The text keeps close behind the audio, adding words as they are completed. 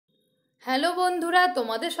Hello বন্ধুরা,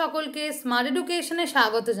 তোমাদের সকলকে স্মার্ট এডুকেশনে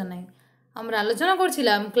স্বাগত জানাই। আমরা আলোচনা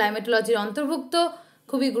করছিলাম ক্লাইমেটোলজির অন্তর্ভুক্ত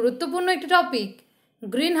খুবই গুরুত্বপূর্ণ একটি topic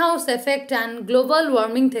green house effect and global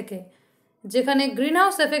warming থেকে, যেখানে গ্রিন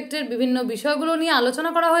হাউস এফেক্টের বিভিন্ন বিষয়গুলো নিয়ে আলোচনা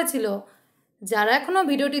করা হয়েছিল। যারা এখনও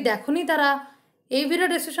ভিডিওটি দেখোনি তারা এই ভিডিও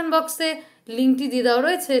ডেসক্রিপশন বক্সে লিঙ্কটি দিয়ে দেওয়া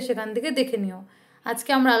রয়েছে, সেখান থেকে দেখে নিও। আজকে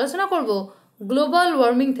আমরা আলোচনা করব গ্লোবাল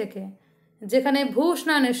ওয়ার্মিং থেকে, যেখানে ভূ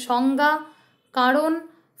উষ্ণায়নের সংজ্ঞা, কারণ,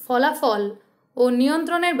 ফলাফল ও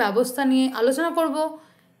নিয়ন্ত্রণের ব্যবস্থা নিয়ে আলোচনা করব।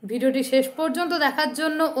 ভিডিওটি শেষ পর্যন্ত দেখার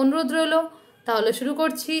জন্য অনুরোধ রইল। তাহলে শুরু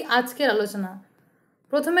করছি আজকের আলোচনা।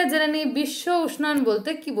 প্রথমে জেনে নিই বিশ্ব উষ্ণায়ন বলতে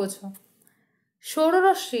কী বোঝো।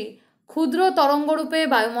 সৌররশ্মি ক্ষুদ্র তরঙ্গরূপে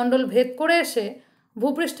বায়ুমণ্ডল ভেদ করে এসে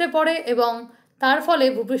ভূপৃষ্ঠে পড়ে এবং তার ফলে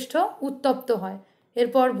ভূপৃষ্ঠ উত্তপ্ত হয়।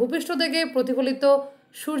 এরপর ভূপৃষ্ঠ থেকে প্রতিফলিত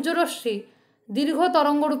সূর্যরশ্মি দীর্ঘ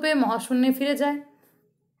তরঙ্গরূপে মহাশূন্যে ফিরে যায়।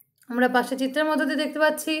 আমরা পাশে চিত্রের মধ্য দিয়ে দেখতে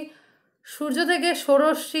পাচ্ছি সূর্য থেকে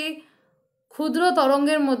সৌররশ্মি ক্ষুদ্র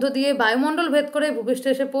তরঙ্গের মধ্য দিয়ে বায়ুমণ্ডল ভেদ করে ভূপৃষ্ঠে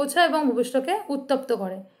এসে পৌঁছায় এবং ভূপৃষ্ঠকে উত্তপ্ত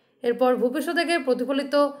করে। এরপর ভূপৃষ্ঠ থেকে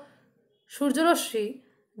প্রতিফলিত সূর্যরশ্মি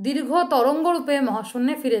দীর্ঘ তরঙ্গরূপে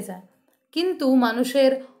মহাশূন্যে ফিরে যায়। কিন্তু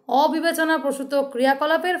মানুষের অবিবেচনাপ্রসূত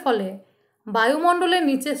ক্রিয়াকলাপের ফলে বায়ুমণ্ডলের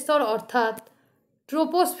নিচের স্তর অর্থাৎ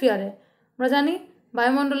ট্রোপোস্ফিয়ারে, আমরা জানি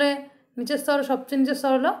বায়ুমণ্ডলের নিচের স্তর, সবচেয়ে নিচের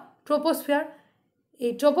স্তর হলো ট্রোপোস্ফিয়ার।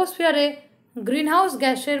 এই ট্রোপোস্ফিয়ারে গ্রিনহাউস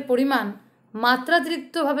গ্যাসের পরিমাণ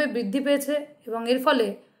মাত্রাতিরিক্তভাবে বৃদ্ধি পেয়েছে এবং এর ফলে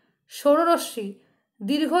সৌররশ্মি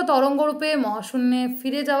দীর্ঘ তরঙ্গরূপে মহাশূন্যে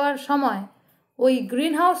ফিরে যাওয়ার সময় ওই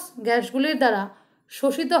গ্রিনহাউস গ্যাসগুলির দ্বারা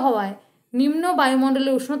শোষিত হওয়ায় নিম্ন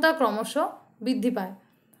বায়ুমণ্ডলের উষ্ণতা ক্রমশ বৃদ্ধি পায়।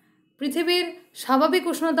 পৃথিবীর স্বাভাবিক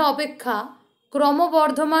উষ্ণতা অপেক্ষা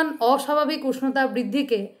ক্রমবর্ধমান অস্বাভাবিক উষ্ণতা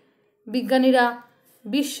বৃদ্ধিকে বিজ্ঞানীরা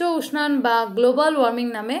বিশ্ব উষ্ণায়ন বা গ্লোবাল ওয়ার্মিং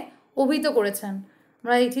নামে অভিহিত করেছেন।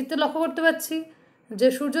 আমরা এই চিত্রে লক্ষ্য করতে পারছি যে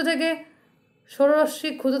সূর্য থেকে সৌররশ্মি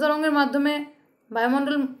ক্ষুদ্র তরঙ্গের মাধ্যমে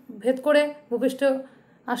বায়ুমণ্ডল ভেদ করে ভূপৃষ্ঠ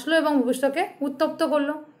আসলো এবং ভূপৃষ্ঠকে উত্তপ্ত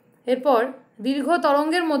করলো। এরপর দীর্ঘ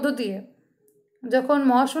তরঙ্গের মধ্য দিয়ে যখন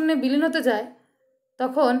মহাশূন্যে বিলীন হতে যায়,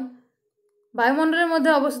 তখন বায়ুমণ্ডলের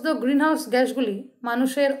মধ্যে অবস্থিত গ্রিনহাউস গ্যাসগুলি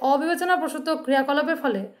মানুষের অবিবেচনাপ্রসূত ক্রিয়াকলাপের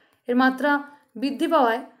ফলে এর মাত্রা বৃদ্ধি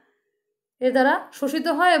পাওয়ায় এর দ্বারা শোষিত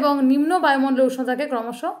হয় এবং নিম্ন বায়ুমণ্ডলের উষ্ণতাকে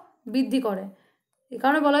ক্রমশ বৃদ্ধি করে। এই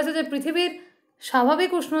কারণে বলা হয়েছে যে পৃথিবীর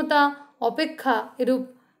স্বাভাবিক উষ্ণতা অপেক্ষা এরূপ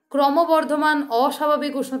ক্রমবর্ধমান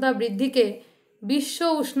অস্বাভাবিক উষ্ণতা বৃদ্ধিকে বিশ্ব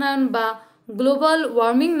উষ্ণায়ন বা গ্লোবাল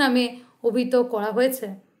ওয়ার্মিং নামে অভিহিত করা হয়েছে।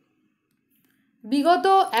 বিগত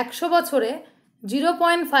 100 বছরে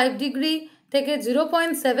 0.5 ডিগ্রি থেকে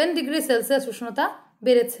 0.7 ডিগ্রি সেলসিয়াস উষ্ণতা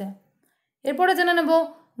বেড়েছে। এরপরে জেনে নেব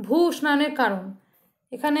ভূ উষ্ণায়নের কারণ।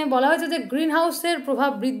 এখানে বলা হয়েছে যে গ্রিনহাউসের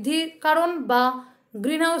প্রভাব বৃদ্ধির কারণ বা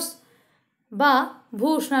গ্রিনহাউস বা ভূ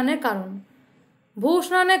উষ্ণায়নের কারণ। ভূ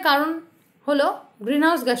উষ্ণায়নের কারণ হলো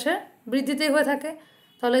গ্রিনহাউস গ্যাসের বৃদ্ধিতেই হয়ে থাকে।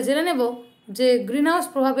 তাহলে জেনে নেব যে গ্রিনহাউস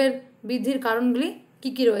প্রভাবের বৃদ্ধির কারণগুলি কী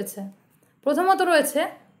কী রয়েছে। প্রথমত রয়েছে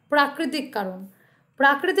প্রাকৃতিক কারণ।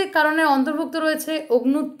 প্রাকৃতিক কারণের অন্তর্ভুক্ত রয়েছে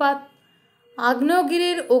অগ্ন্যুৎপাত।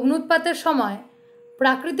 আগ্নেয়গিরির অগ্ন্যুৎপাতের সময়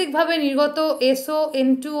প্রাকৃতিকভাবে নির্গত SO,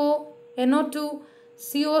 N2O, NO2,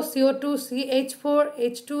 CO, CO2, CH4,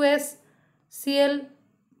 H2S, Cl,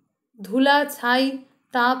 ধুলা, ছাই,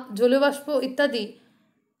 তাপ, জলবাষ্প ইত্যাদি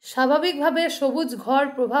স্বাভাবিকভাবে সবুজ ঘর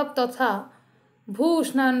প্রভাব তথা ভূ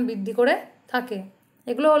উষ্ণায়ন বৃদ্ধি করে থাকে।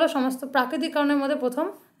 এগুলো হলো সমস্ত প্রাকৃতিক কারণের মধ্যে প্রথম,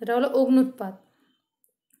 যেটা হলো অগ্ন্যুৎপাত।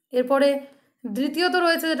 এরপরে দ্বিতীয়ত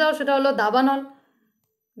রয়েছে সেটা হলো দাবানল।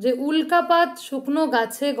 যে উল্কাপাত শুকনো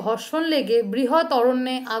গাছে ঘর্ষণ লেগে বৃহৎ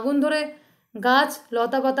অরণ্যে আগুন ধরে গাছ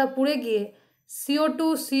লতাপাতা পুড়ে গিয়ে CO2,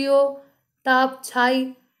 CO, তাপ, ছাই,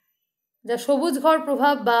 যা সবুজ ঘর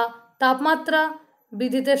প্রভাব বা তাপমাত্রা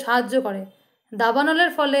বৃদ্ধিতে সাহায্য করে।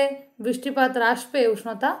 দাবানলের ফলে বৃষ্টিপাত হ্রাস পেয়ে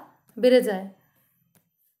উষ্ণতা বেড়ে যায়।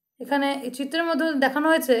 এখানে এই চিত্রের মধ্যে দেখানো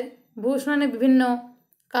হয়েছে ভূ উষ্ণায়নের বিভিন্ন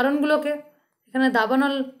কারণগুলোকে। এখানে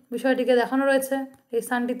দাবানল বিষয়টিকে দেখানো রয়েছে এই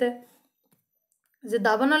স্থানটিতে, যে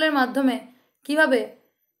দাবানলের মাধ্যমে কিভাবে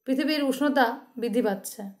পৃথিবীর উষ্ণতা বৃদ্ধি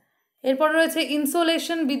পাচ্ছে। এরপর রয়েছে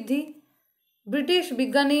ইনসোলেশন বৃদ্ধি। ব্রিটিশ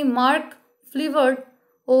বিজ্ঞানী মার্ক ফ্লিভার্ড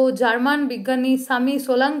ও জার্মান বিজ্ঞানী সামি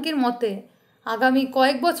সোলাঙ্কির মতে আগামী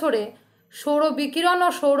কয়েক বছরে সৌর বিকিরণ ও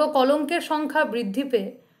সৌর কলঙ্কের সংখ্যা বৃদ্ধি পেয়ে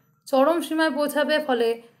চরম সীমায় পৌঁছাবে, ফলে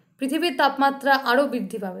পৃথিবীর তাপমাত্রা আরও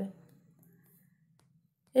বৃদ্ধি পাবে।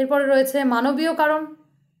 এরপরে রয়েছে মানবীয় কারণ,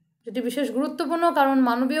 যেটি বিশেষ গুরুত্বপূর্ণ, কারণ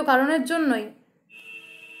মানবীয় কারণের জন্যই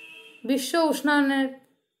বিশ্ব উষ্ণায়নের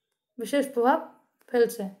বিশেষ প্রভাব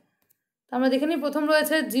ফেলছে। আমরা দেখে নিই। প্রথম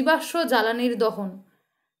রয়েছে জীবাশ্ম জ্বালানির দহন।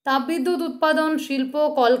 তাপবিদ্যুৎ উৎপাদন, শিল্প,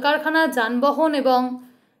 কলকারখানা, যানবাহন এবং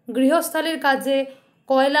গৃহস্থালির কাজে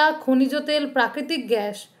কয়লা, খনিজ তেল, প্রাকৃতিক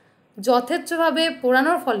গ্যাস যথেচ্ছভাবে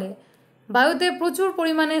পোড়ানোর ফলে বায়ুতে প্রচুর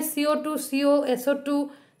পরিমাণে CO2, CO, SO2,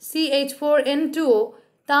 CH4, N2O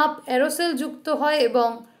তাপ অ্যারোসেল যুক্ত হয় এবং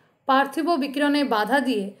পার্থিব বিকিরণে বাধা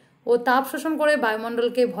দিয়ে ও তাপ শোষণ করে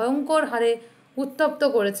বায়ুমণ্ডলকে ভয়ঙ্কর হারে উত্তপ্ত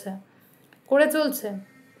করে চলছে।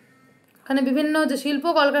 এখানে বিভিন্ন যে শিল্প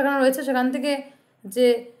কলকারখানা রয়েছে সেখান থেকে যে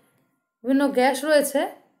বিভিন্ন গ্যাস রয়েছে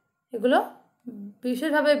এগুলো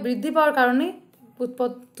বিশেষভাবে বৃদ্ধি পাওয়ার কারণেই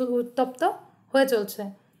উত্তপ্ত হয়ে চলছে।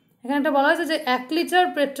 এখানে একটা বলা হয়েছে যে 1 লিটার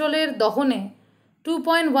পেট্রোলের দহনে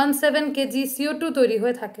 2.17 কেজি CO2 তৈরি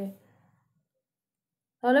হয়ে থাকে।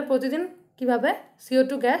 তাহলে প্রতিদিন কিভাবে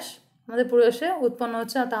CO2 গ্যাস আমাদের পরিবেশে উৎপন্ন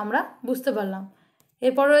হচ্ছে তা আমরা বুঝতে পারলাম।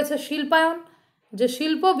 এরপর রয়েছে শিল্পায়ন, যে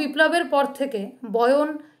শিল্প বিপ্লবের পর থেকে বয়ন,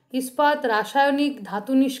 ইস্পাত, রাসায়নিক,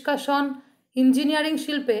 ধাতু নিষ্কাশন, ইঞ্জিনিয়ারিং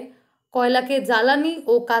শিল্পে কয়লাকে জ্বালানি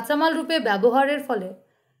ও কাঁচামাল রূপে ব্যবহারের ফলে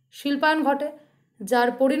শিল্পায়ন ঘটে, যার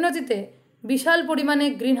পরিণতিতে বিশাল পরিমাণে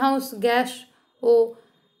গ্রিনহাউস গ্যাস ও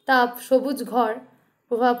তাপ সবুজ ঘর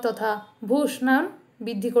প্রভাব তথা ভূ উষ্ণায়ন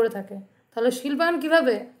বৃদ্ধি করে থাকে। তাহলে শিল্পায়ন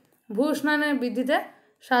কীভাবে ভূ উষ্ণায়নের বৃদ্ধিতে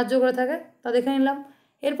সাহায্য করে থাকে তা দেখে নিলাম।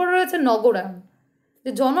 এরপর রয়েছে নগরায়ন,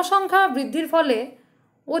 যে জনসংখ্যা বৃদ্ধির ফলে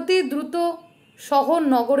অতি দ্রুত শহর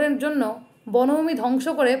নগরের জন্য বনভূমি ধ্বংস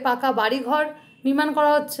করে পাকা বাড়িঘর নির্মাণ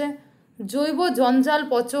করা হচ্ছে। জৈব জঞ্জাল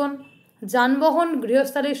পচন, যানবাহন,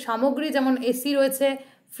 গৃহস্থালির সামগ্রী যেমন এসি রয়েছে,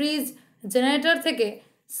 ফ্রিজ, জেনারেটর থেকে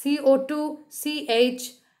CO2, CH,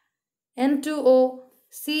 N2O,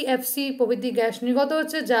 CFC প্রভৃতি গ্যাস নির্গত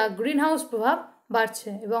হচ্ছে, যা গ্রিনহাউস প্রভাব বাড়ছে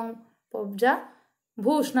এবং যা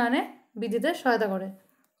ভূ উষ্ণায়নে বৃদ্ধিতে সহায়তা করে।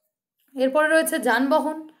 এরপরে রয়েছে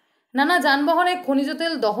যানবাহন, নানা যানবাহনে খনিজ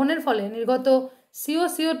তেল দহনের ফলে নির্গত CO,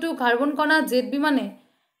 CO2, কার্বন কণা, জেট বিমানে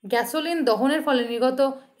গ্যাসোলিন দহনের ফলে নির্গত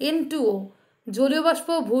N2O জলীয় বাষ্প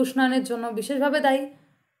ভূ উষ্ণায়নের জন্য বিশেষভাবে দায়ী।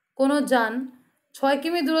 কোনো যান 6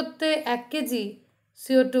 কিমি দূরত্বে 1 কেজি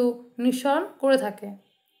CO2 নিঃসরণ করে থাকে।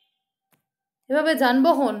 এভাবে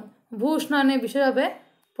যানবাহন ভূ উষ্ণায়নে বিশেষভাবে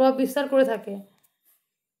প্রভাব বিস্তার করে থাকে।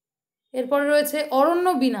 এরপরে রয়েছে অরণ্য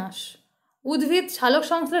বিনাশ, উদ্ভিদ সালোক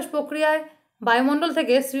সংশ্লেষ প্রক্রিয়ায় বায়ুমণ্ডল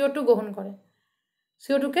থেকে CO2 গ্রহণ করে,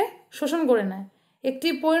 CO2কে শোষণ করে নেয়। একটি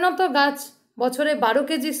পরিণত গাছ বছরে 12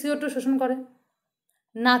 কেজি CO2 শোষণ করে।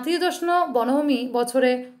 নাতিশীতোষ্ণ বনভূমি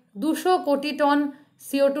বছরে 200 কোটি টন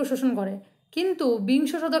CO2 শোষণ করে, কিন্তু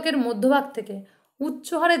বিংশ শতকের মধ্যভাগ থেকে উচ্চ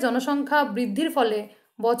হারে জনসংখ্যা বৃদ্ধির ফলে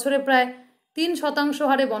বছরে প্রায় 3%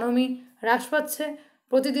 হারে বনভূমি হ্রাস পাচ্ছে।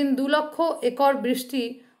 প্রতিদিন 2 লক্ষ একর বৃষ্টি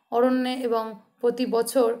অরণ্যে এবং প্রতি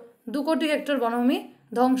বছর 2 কোটি হেক্টর বনভূমি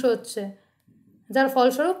ধ্বংস হচ্ছে, যার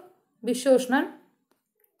ফলস্বরূপ বিশ্ব উষ্ণায়ন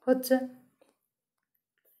হচ্ছে।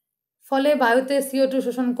 ফলে বায়ুতে CO2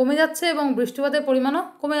 শোষণ কমে যাচ্ছে এবং বৃষ্টিপাতের পরিমাণও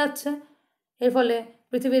কমে যাচ্ছে। এর ফলে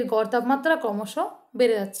পৃথিবীর গড় তাপমাত্রা ক্রমশ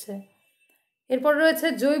বেড়ে যাচ্ছে। এরপর রয়েছে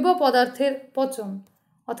জৈব পদার্থের পচন,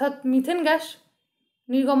 অর্থাৎ মিথেন গ্যাস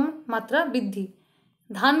নির্গমন মাত্রা বৃদ্ধি।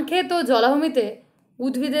 ধান ক্ষেত ও জলাভূমিতে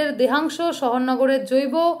উদ্ভিদের দেহাংশ, শহরনগরের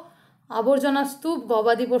জৈব আবর্জনা স্তূপ,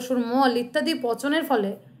 গবাদি পশুর মল ইত্যাদি পচনের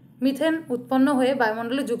ফলে মিথেন উৎপন্ন হয়ে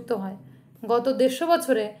বায়ুমণ্ডলে যুক্ত হয়। গত 150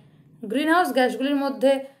 বছরে গ্রিনহাউস গ্যাসগুলির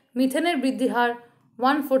মধ্যে মিথেনের বৃদ্ধির হার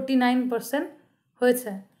 149%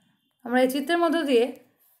 হয়েছে। আমরা এই চিত্রের মধ্য দিয়ে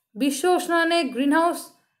বিশ্ব উষ্ণায়নে গ্রিনহাউস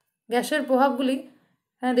গ্যাসের প্রভাবগুলি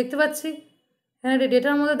এখানে দেখতে পাচ্ছি। এখানে একটি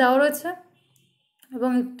ডেটার মধ্যে দেওয়া রয়েছে এবং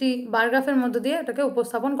একটি বার গ্রাফের মধ্য দিয়ে এটাকে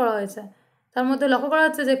উপস্থাপন করা হয়েছে। তার মধ্যে লক্ষ্য করা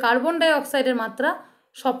যাচ্ছে যে কার্বন ডাই অক্সাইডের মাত্রা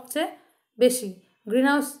সবচেয়ে বেশি।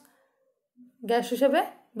 গ্রিনহাউস গ্যাস হিসেবে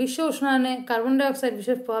বিশ্ব উষ্ণায়নে কার্বন ডাই অক্সাইড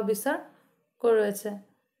বিশেষ প্রভাব বিস্তার করে রয়েছে।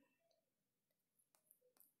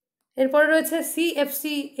 এরপরে রয়েছে CFC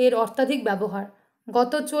এর অত্যাধিক ব্যবহার।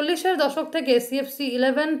 গত 40-এর দশক থেকে CFC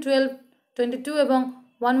 11, 12, 22 এবং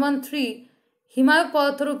 113 হিমায়ক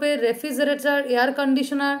পদার্থরূপে refrigerator, air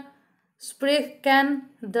conditioner, spray can,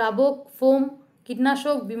 দ্রাবক, foam,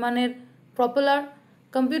 কীটনাশক, বিমানের প্রপেলার,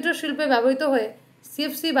 কম্পিউটার শিল্পে ব্যবহৃত হয়ে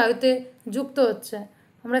CFC বায়ুতে যুক্ত হচ্ছে।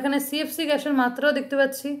 আমরা এখানে CFC গ্যাসের মাত্রাও দেখতে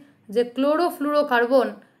পাচ্ছি যে ক্লোরোফ্লুরোকার্বন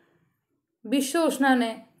বিশ্ব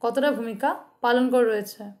উষ্ণায়নে কতটা ভূমিকা পালন করে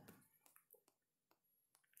রয়েছে।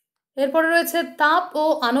 এরপরে রয়েছে তাপ ও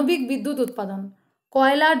আণবিক বিদ্যুৎ উৎপাদন।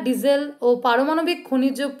 কয়লা, ডিজেল ও পারমাণবিক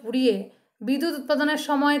খনিজ পুড়িয়ে বিদ্যুৎ উৎপাদনের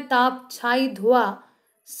সময় তাপ, ছাই, ধোঁয়া,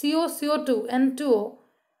 CO, CO2, N2O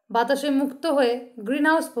বাতাসে মুক্ত হয়ে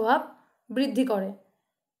গ্রিনহাউস প্রভাব বৃদ্ধি করে।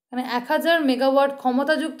 মানে 1000 মেগাওয়াট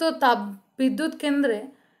ক্ষমতাযুক্ত তাপ বিদ্যুৎ কেন্দ্রে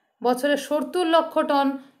বছরে 70 লক্ষ টন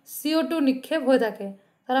CO2 নিক্ষেপ হয়ে থাকে।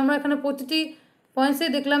 তাহলে আমরা এখানে প্রতিটি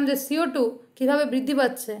পয়েন্টসেই দেখলাম যে CO2 কীভাবে বৃদ্ধি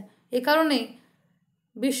পাচ্ছে। এ কারণেই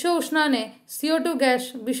বিশ্ব উষ্ণায়নে CO2 গ্যাস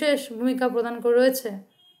বিশেষ ভূমিকা প্রদান করে রয়েছে।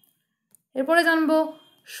 এরপরে জানব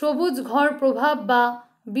সবুজ ঘর প্রভাব বা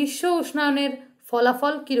বিশ্ব উষ্ণায়নের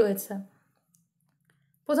ফলাফল কি রয়েছে?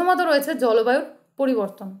 প্রথমত রয়েছে জলবায়ুর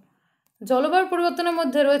পরিবর্তন। জলবায়ুর পরিবর্তনের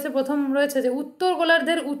মধ্যে প্রথম রয়েছে যে উত্তর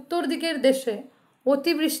গোলার্ধের উত্তর দিকের দেশে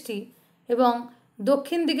অতিবৃষ্টি এবং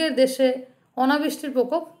দক্ষিণ দিকের দেশে অনাবৃষ্টির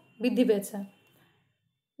প্রকোপ বৃদ্ধি পেয়েছে।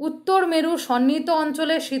 উত্তর মেরু সন্নিহিত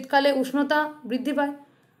অঞ্চলে শীতকালে উষ্ণতা বৃদ্ধি পায়।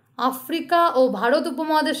 আফ্রিকা ও ভারত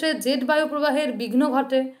উপমহাদেশে জেট বায়ু প্রবাহের বিঘ্ন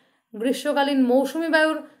ঘটে। গ্রীষ্মকালীন মৌসুমি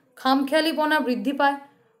বায়ুর খামখেয়ালিপনা বৃদ্ধি পায়।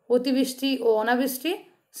 অতিবৃষ্টি ও অনাবৃষ্টি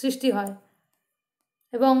সৃষ্টি হয়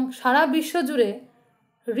এবং সারা বিশ্ব জুড়ে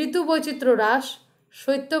ঋতু বৈচিত্র্য হ্রাস,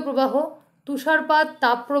 শৈত্যপ্রবাহ, তুষারপাত,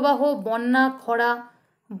 তাপপ্রবাহ, বন্যা, খরা,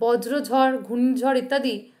 বজ্রঝড়, ঘূর্ণিঝড়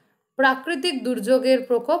ইত্যাদি প্রাকৃতিক দুর্যোগের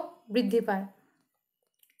প্রকোপ বৃদ্ধি পায়।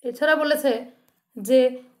 এছাড়া বলেছে যে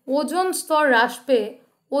ওজোন স্তর হ্রাস পেয়ে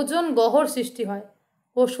ওজোন গহ্বর সৃষ্টি হয়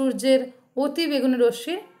ও সূর্যের অতি বেগুনি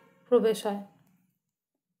রশ্মির প্রবেশ হয়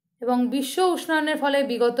এবং বিশ্ব উষ্ণায়নের ফলে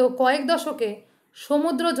বিগত কয়েক দশকে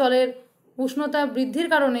সমুদ্র জলের উষ্ণতা বৃদ্ধির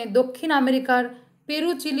কারণে দক্ষিণ আমেরিকার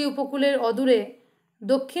পেরু চিলি উপকূলের অদূরে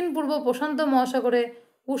দক্ষিণ পূর্ব প্রশান্ত মহাসাগরে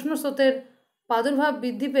উষ্ণস্রোতের প্রাদুর্ভাব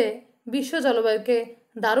বৃদ্ধি পেয়ে বিশ্ব জলবায়ুকে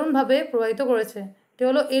দারুণভাবে প্রভাবিত করেছে। এটি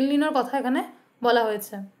হলো এল নিনোর কথা এখানে বলা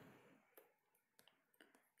হয়েছে।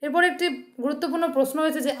 এরপর একটি গুরুত্বপূর্ণ প্রশ্ন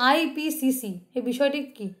হয়েছে যে আইপিসিসি এই বিষয়টি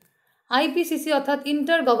কি? আইপিসিসি অর্থাৎ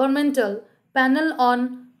inter governmental panel on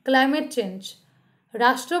climate change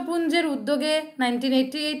রাষ্ট্রপুঞ্জের উদ্যোগে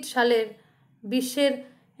 1988 সালের বিশ্বের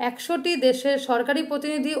 100টি দেশের সরকারি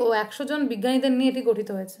প্রতিনিধি ও 100 জন বিজ্ঞানীদের নিয়ে এটি গঠিত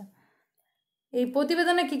হয়েছে। এই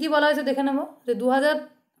প্রতিবেদনে কী কী বলা হয়েছে দেখে নেব। যে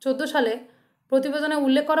 2014 সালে প্রতিবেদনে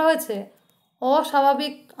উল্লেখ করা হয়েছে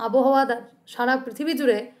অস্বাভাবিক আবহাওয়া সারা পৃথিবী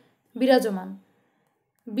জুড়ে বিরাজমান।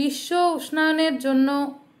 বিশ্ব উষ্ণায়নের জন্য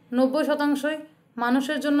 90%ই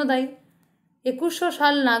মানুষের জন্য দায়ী। 2100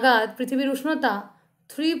 সাল নাগাদ পৃথিবীর উষ্ণতা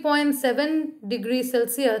 3.7 ডিগ্রি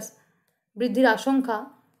সেলসিয়াস বৃদ্ধির আশঙ্কা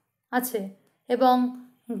আছে এবং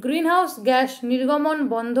গ্রিনহাউস গ্যাস নির্গমন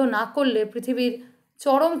বন্ধ না করলে পৃথিবীর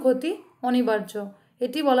চরম ক্ষতি অনিবার্য।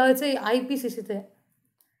 এটি বলা হয়েছে এই আইপিসিসিতে।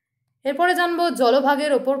 এরপরে জানবো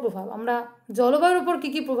জলভাগের ওপর প্রভাব। আমরা জলবায়ুর ওপর কী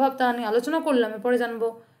কী প্রভাব তা নিয়ে আলোচনা করলাম। এরপরে জানবো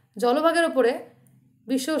জলভাগের ওপরে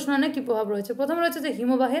বিশ্ব উষ্ণায়নে কী প্রভাব রয়েছে। প্রথম রয়েছে যে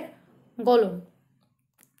হিমবাহের গলন।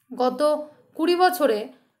 গত 20 বছরে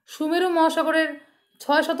সুমেরু মহাসাগরের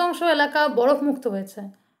 6% এলাকা বরফমুক্ত হয়েছে।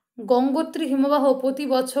 গঙ্গোত্রী হিমবাহ প্রতি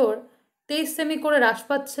বছর 23 সেমি করে হ্রাস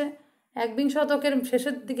পাচ্ছে। 21 শতকের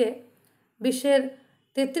শেষের দিকে বিশ্বের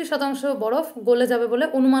 33% বরফ গলে যাবে বলে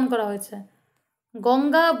অনুমান করা হয়েছে।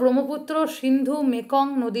 গঙ্গা, ব্রহ্মপুত্র, সিন্ধু, মেকং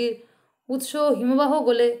নদীর উৎস হিমবাহ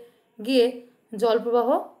গলে গিয়ে জলপ্রবাহ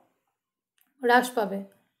হ্রাস পাবে।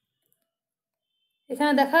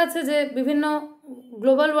 এখানে দেখা যাচ্ছে যে বিভিন্ন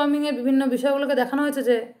গ্লোবাল ওয়ার্মিংয়ের বিভিন্ন বিষয়গুলোকে দেখানো হয়েছে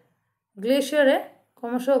যে গ্লেশিয়ারে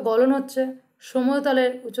ক্রমশ গলন হচ্ছে,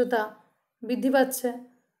 সমতলের উচ্চতা বৃদ্ধি পাচ্ছে।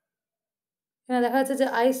 এখানে দেখা যাচ্ছে যে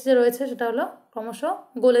আইস যে রয়েছে সেটা হলো ক্রমশ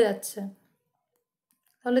গলে যাচ্ছে।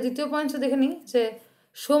 তাহলে দ্বিতীয় পয়েন্ট দেখে নিই যে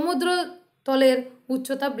সমুদ্র তলের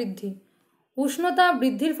উচ্চতা বৃদ্ধি। উষ্ণতা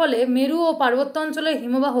বৃদ্ধির ফলে মেরু ও পার্বত্য অঞ্চলের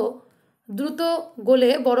হিমবাহ দ্রুত গলে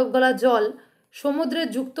বরফ গলা জল সমুদ্রে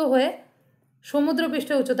যুক্ত হয়ে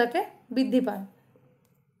সমুদ্রপৃষ্ঠের উচ্চতাকে বৃদ্ধি পায়।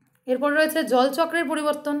 এরপর রয়েছে জলচক্রের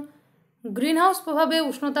পরিবর্তন। গ্রিনহাউস প্রভাবে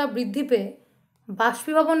উষ্ণতা বৃদ্ধি পেয়ে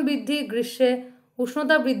বাষ্পীভবন বৃদ্ধি, গ্রীষ্মে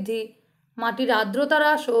উষ্ণতা বৃদ্ধি, মাটির আর্দ্রতা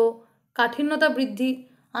হ্রাস ও কাঠিন্যতা বৃদ্ধি,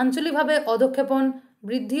 আঞ্চলিকভাবে অধঃক্ষেপণ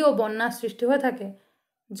বৃদ্ধি ও বন্যা সৃষ্টি হয়ে থাকে।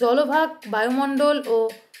 জলভাগ, বায়ুমণ্ডল ও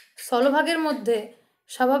স্থলভাগের মধ্যে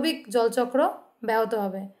স্বাভাবিক জলচক্র ব্যাহত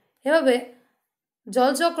হবে। এভাবে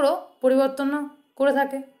জলচক্র পরিবর্তন করে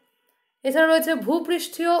থাকে। এছাড়া রয়েছে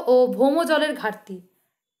ভূপৃষ্ঠীয় ও ভৌমজলের ঘাটতি।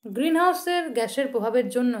 গ্রিনহাউসের গ্যাসের প্রভাবের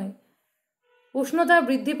জন্যই উষ্ণতা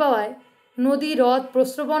বৃদ্ধি পাওয়ায় নদী, হ্রদ,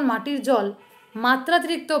 প্রস্রবণ, মাটির জল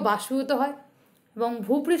মাত্রাতিরিক্ত বাষ্পীভূত হয় এবং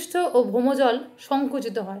ভূপৃষ্ঠ ও ভৌমজল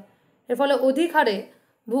সংকুচিত হয়। এর ফলে অধিক হারে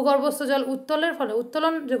ভূগর্ভস্থ জল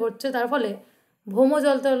উত্তোলন যে ঘটছে তার ফলে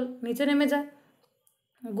ভৌমজল তল নিচে নেমে যায়।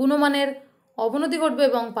 গুণমানের অবনতি ঘটবে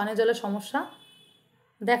এবং পানীয় জলের সমস্যা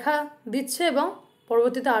দেখা দিচ্ছে এবং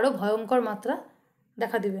পরবর্তীতে আরও ভয়ঙ্কর মাত্রা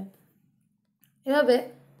দেখা দিবে। এভাবে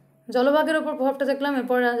জলভাগের ওপর প্রভাবটা দেখলাম।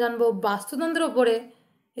 এরপরে জানবো বাস্তুতন্ত্রের ওপরে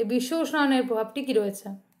এই বিশ্ব উষ্ণায়নের প্রভাবটি কী রয়েছে।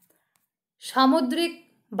 সামুদ্রিক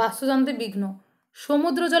বাস্তুতন্ত্রে বিঘ্ন।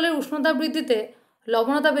 সমুদ্র জলের উষ্ণতা বৃদ্ধিতে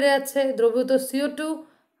লবণতা বেড়ে যাচ্ছে। দ্রবীভূত CO2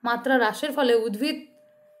 মাত্রা হ্রাসের ফলে উদ্ভিদ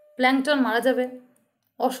প্ল্যাঙ্কটন মারা যাবে।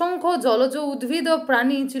 অসংখ্য জলজ উদ্ভিদ ও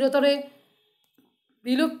প্রাণী চিরতরে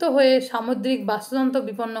বিলুপ্ত হয়ে সামুদ্রিক বাস্তুতন্ত্র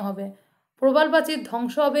বিপন্ন হবে। প্রবাল প্রাচীর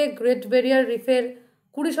ধ্বংস হবে। গ্রেট ব্যারিয়ার রিফের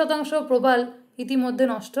 20% প্রবাল ইতিমধ্যে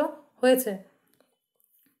নষ্ট হয়েছে।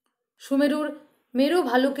 মেরু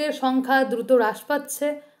ভালুকের সংখ্যা দ্রুত হ্রাস পাচ্ছে।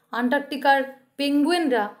 আন্টার্কটিকার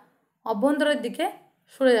পেঙ্গুইনরা অভ্যন্তরের দিকে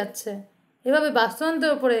সরে যাচ্ছে। এভাবে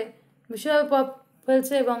বাস্তুতন্ত্রের উপরে বিশেষভাবে প্রভাব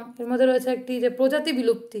ফেলছে এবং এর মধ্যে রয়েছে একটি যে প্রজাতি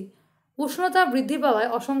বিলুপ্তি। উষ্ণতা বৃদ্ধি পাওয়ায়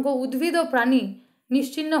অসংখ্য উদ্ভিদ ও প্রাণী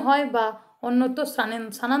নিশ্চিহ্ন হয় বা অন্যত্র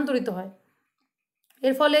স্থানান্তরিত হয়।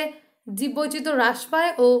 এর ফলে জীববৈচিত্র্য হ্রাস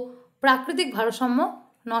পায় ও প্রাকৃতিক ভারসাম্য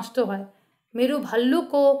নষ্ট হয়। মেরু ভাল্লুক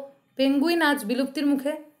ও পেঙ্গুইন আজ বিলুপ্তির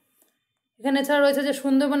মুখে। এখানে এছাড়া রয়েছে যে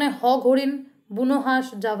সুন্দরবনে হগ হরিণ, বুনো হাঁস,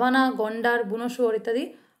 জাভানা, গন্ডার, বুনো শুয়োর ইত্যাদি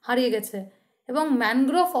হারিয়ে গেছে এবং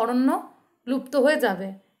ম্যানগ্রোভ অরণ্য লুপ্ত হয়ে যাবে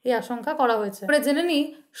এই আশঙ্কা করা হয়েছে। আমরা জেনে নিই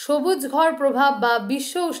সবুজ ঘর প্রভাব বা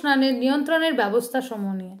বিশ্ব উষ্ণায়নের নিয়ন্ত্রণের ব্যবস্থা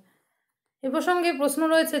সমূহ নিয়ে। এ প্রসঙ্গে প্রশ্ন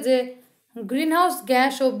রয়েছে যে গ্রিনহাউস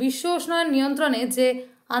গ্যাস ও বিশ্ব উষ্ণায়ন নিয়ন্ত্রণে যে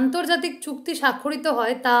আন্তর্জাতিক চুক্তি স্বাক্ষরিত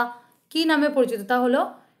হয় তা কী নামে পরিচিত? তা হলো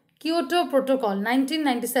কিয়োটো প্রোটোকল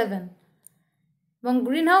 1997। এবং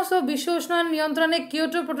গ্রিনহাউস ও বিশ্ব উষ্ণায়ন নিয়ন্ত্রণে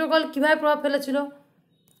কিয়োটো প্রোটোকল কীভাবে প্রভাব ফেলেছিল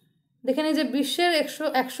দেখে নিই যে বিশ্বের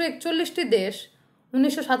 141টি দেশ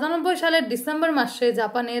 1997 সালের ডিসেম্বর মাসে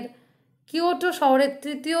জাপানের কিয়োটো শহরের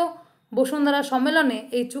তৃতীয় বসুন্ধরা সম্মেলনে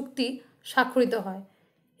এই চুক্তি স্বাক্ষরিত হয়।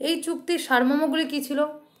 এই চুক্তির সারমর্মগুলি কী ছিল?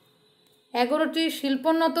 11টি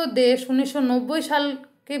শিল্পোন্নত দেশ 1990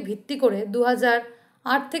 সালকে ভিত্তি করে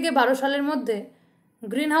 2008 থেকে 12 সালের মধ্যে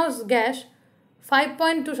গ্রিনহাউস গ্যাস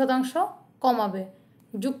 5.2% কমাবে।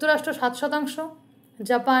 যুক্তরাষ্ট্র 7%,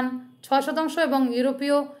 জাপান 6% এবং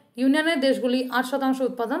ইউরোপীয় ইউনিয়নের দেশগুলি 8%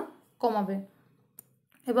 উৎপাদন কমাবে।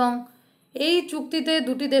 এবং এই চুক্তিতে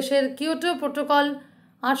দুটি দেশের কিয়োটো প্রোটোকল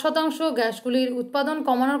 8% গ্যাসগুলির উৎপাদন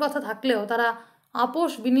কমানোর কথা থাকলেও তারা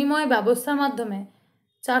আপোষ বিনিময় ব্যবস্থার মাধ্যমে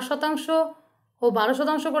 4% ও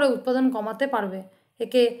 12% করে উৎপাদন কমাতে পারবে।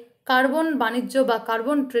 একে কার্বন বাণিজ্য বা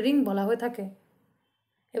কার্বন ট্রেডিং বলা হয়ে থাকে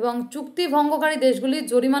এবং চুক্তি ভঙ্গকারী দেশগুলির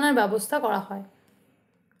জরিমানার ব্যবস্থা করা হয়।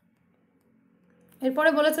 এরপরে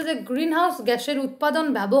বলেছে যে গ্রিনহাউস গ্যাসের উৎপাদন,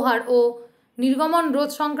 ব্যবহার ও নির্গমন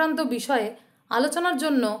রোধ সংক্রান্ত বিষয়ে আলোচনার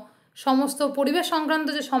জন্য সমস্ত পরিবেশ সংক্রান্ত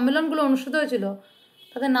যে সম্মেলনগুলো অনুষ্ঠিত হয়েছিল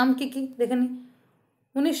তাদের নাম কী কী দেখে নিই।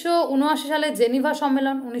 1979 সালে জেনিভা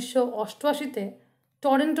সম্মেলন, 1988-তে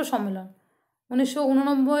টরেন্টো সম্মেলন,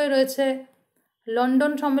 1989 রয়েছে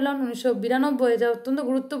লন্ডন সম্মেলন, 1992 যা অত্যন্ত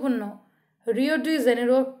গুরুত্বপূর্ণ রিও ডি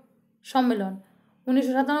জেনেরো সম্মেলন,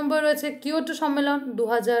 1997 রয়েছে কিয়োটো সম্মেলন,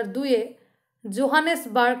 2002-এ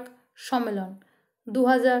জোহানেসবার্গ সম্মেলন,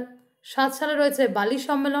 2007 সালে রয়েছে বালি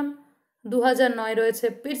সম্মেলন, 2009 রয়েছে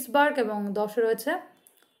পিটসবার্গ এবং 10-এ রয়েছে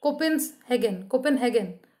কোপেনহেগেন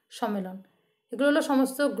সম্মেলন। এগুলো হলো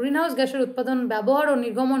সমস্ত গ্রিনহাউস গ্যাসের উৎপাদন, ব্যবহার ও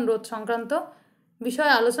নির্গমন রোধ সংক্রান্ত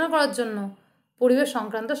বিষয়ে আলোচনা করার জন্য পরিবেশ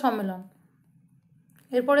সংক্রান্ত সম্মেলন।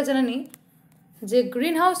 এরপরে জেনে নিই যে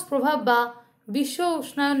গ্রিনহাউস প্রভাব বা বিশ্ব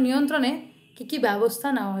উষ্ণায়ন নিয়ন্ত্রণে কী কী ব্যবস্থা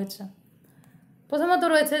নেওয়া হয়েছে। প্রথমত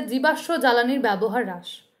রয়েছে জীবাশ্ম জ্বালানির ব্যবহার হ্রাস।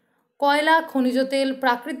 কয়লা, খনিজ তেল,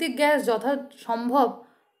 প্রাকৃতিক গ্যাস যথাসম্ভব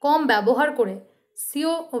কম ব্যবহার করে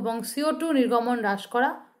CO এবং CO2 নির্গমন হ্রাস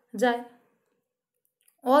করা যায়।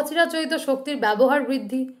 অচিরাচরিত শক্তির ব্যবহার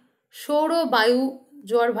বৃদ্ধি, সৌর, বায়ু,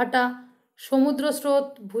 জোয়ারভাটা, সমুদ্র স্রোত,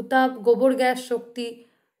 ভূতাপ, গোবর গ্যাস শক্তি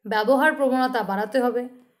ব্যবহার প্রবণতা বাড়াতে হবে।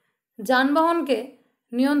 যানবাহনকে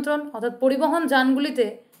নিয়ন্ত্রণ অর্থাৎ পরিবহন যানগুলিতে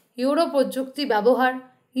ইউরো প্রযুক্তি ব্যবহার,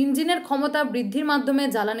 ইঞ্জিনের ক্ষমতা বৃদ্ধির মাধ্যমে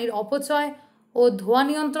জ্বালানির অপচয় ও ধোঁয়া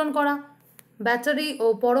নিয়ন্ত্রণ করা, ব্যাটারি ও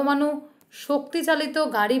পরমাণু শক্তিচালিত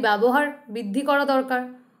গাড়ি ব্যবহার বৃদ্ধি করা দরকার।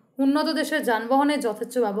 উন্নত দেশের যানবাহনের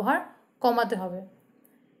যথেচ্ছ ব্যবহার কমাতে হবে।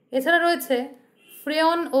 এছাড়া রয়েছে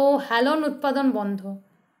ফ্রেয়ন ও হ্যালোন উৎপাদন বন্ধ,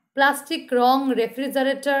 প্লাস্টিক, রং,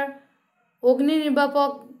 রেফ্রিজারেটর, অগ্নি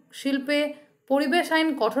নির্বাপক শিল্পে পরিবেশ আইন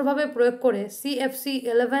কঠোরভাবে প্রয়োগ করে CFC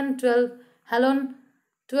 1112, হ্যালোন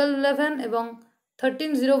 1211 এবং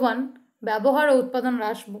 1301 ব্যবহার ও উৎপাদন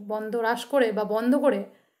বন্ধ করে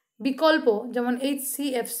বিকল্প যেমন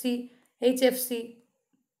HCFC, HFC,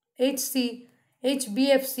 HC,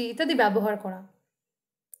 HBFC ইত্যাদি ব্যবহার করা।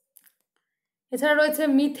 এছাড়া রয়েছে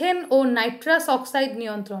মিথেন ও নাইট্রাস অক্সাইড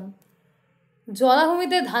নিয়ন্ত্রণ,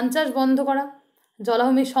 জলাভূমিতে ধান চাষ বন্ধ করা,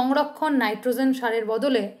 জলাভূমি সংরক্ষণ, নাইট্রোজেন সারের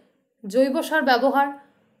বদলে জৈব সার ব্যবহার,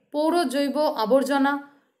 পৌর জৈব আবর্জনা,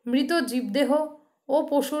 মৃত জীবদেহ ও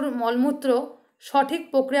পশুর মলমূত্র সঠিক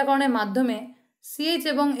প্রক্রিয়াকরণের মাধ্যমে CH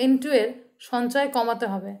এবং N2 এর সঞ্চয় কমাতে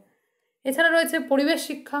হবে। এছাড়া রয়েছে পরিবেশ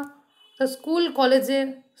শিক্ষা, স্কুল কলেজের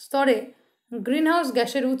স্তরে গ্রিনহাউস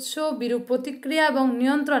গ্যাসের উৎস, বিরূপ প্রতিক্রিয়া এবং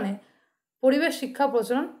নিয়ন্ত্রণে পরিবেশ শিক্ষা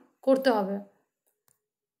প্রচলন করতে হবে।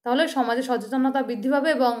 তাহলে সমাজে সচেতনতা বৃদ্ধি পাবে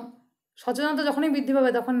এবং সচেতনতা যখনই বৃদ্ধি পাবে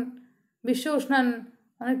তখন বিশ্ব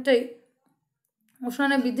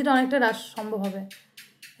উষ্ণায়নের বৃদ্ধিটা অনেকটা হ্রাস সম্ভব হবে।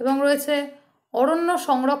 এবং রয়েছে অরণ্য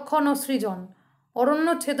সংরক্ষণ ও সৃজন, অরণ্য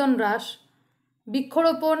ছেদন হ্রাস,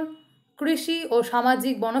 বৃক্ষরোপণ, কৃষি ও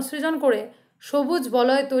সামাজিক বনসৃজন করে সবুজ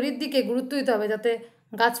বলয় তৈরির দিকে গুরুত্ব দিতে হবে, যাতে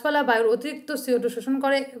গাছপালা বায়ুর অতিরিক্ত CO2 শোষণ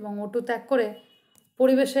করে এবং O2 ত্যাগ করে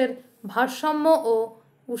পরিবেশের ভারসাম্য ও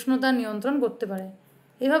উষ্ণতা নিয়ন্ত্রণ করতে পারে।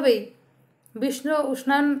 এভাবেই বিশ্ব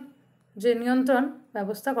উষ্ণায়ন যে নিয়ন্ত্রণ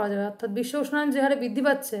ব্যবস্থা করা যাবে, অর্থাৎ বিশ্ব উষ্ণায়ন যে হারে বৃদ্ধি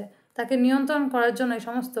পাচ্ছে তাকে নিয়ন্ত্রণ করার জন্য এই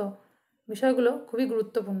সমস্ত বিষয়গুলো খুবই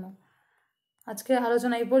গুরুত্বপূর্ণ। আজকে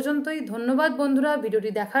আলোচনা এই পর্যন্তই। ধন্যবাদ বন্ধুরা ভিডিওটি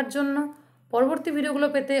দেখার জন্য। পরবর্তী ভিডিওগুলো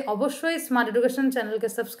পেতে অবশ্যই স্মার্ট এডুকেশন চ্যানেলকে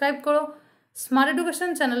সাবস্ক্রাইব করো। স্মার্ট এডুকেশন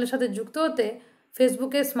চ্যানেলের সাথে যুক্ত হতে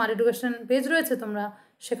ফেসবুকে স্মার্ট এডুকেশন পেজ রয়েছে, তোমরা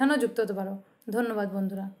সেখানেও যুক্ত হতে পারো। ধন্যবাদ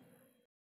বন্ধুরা।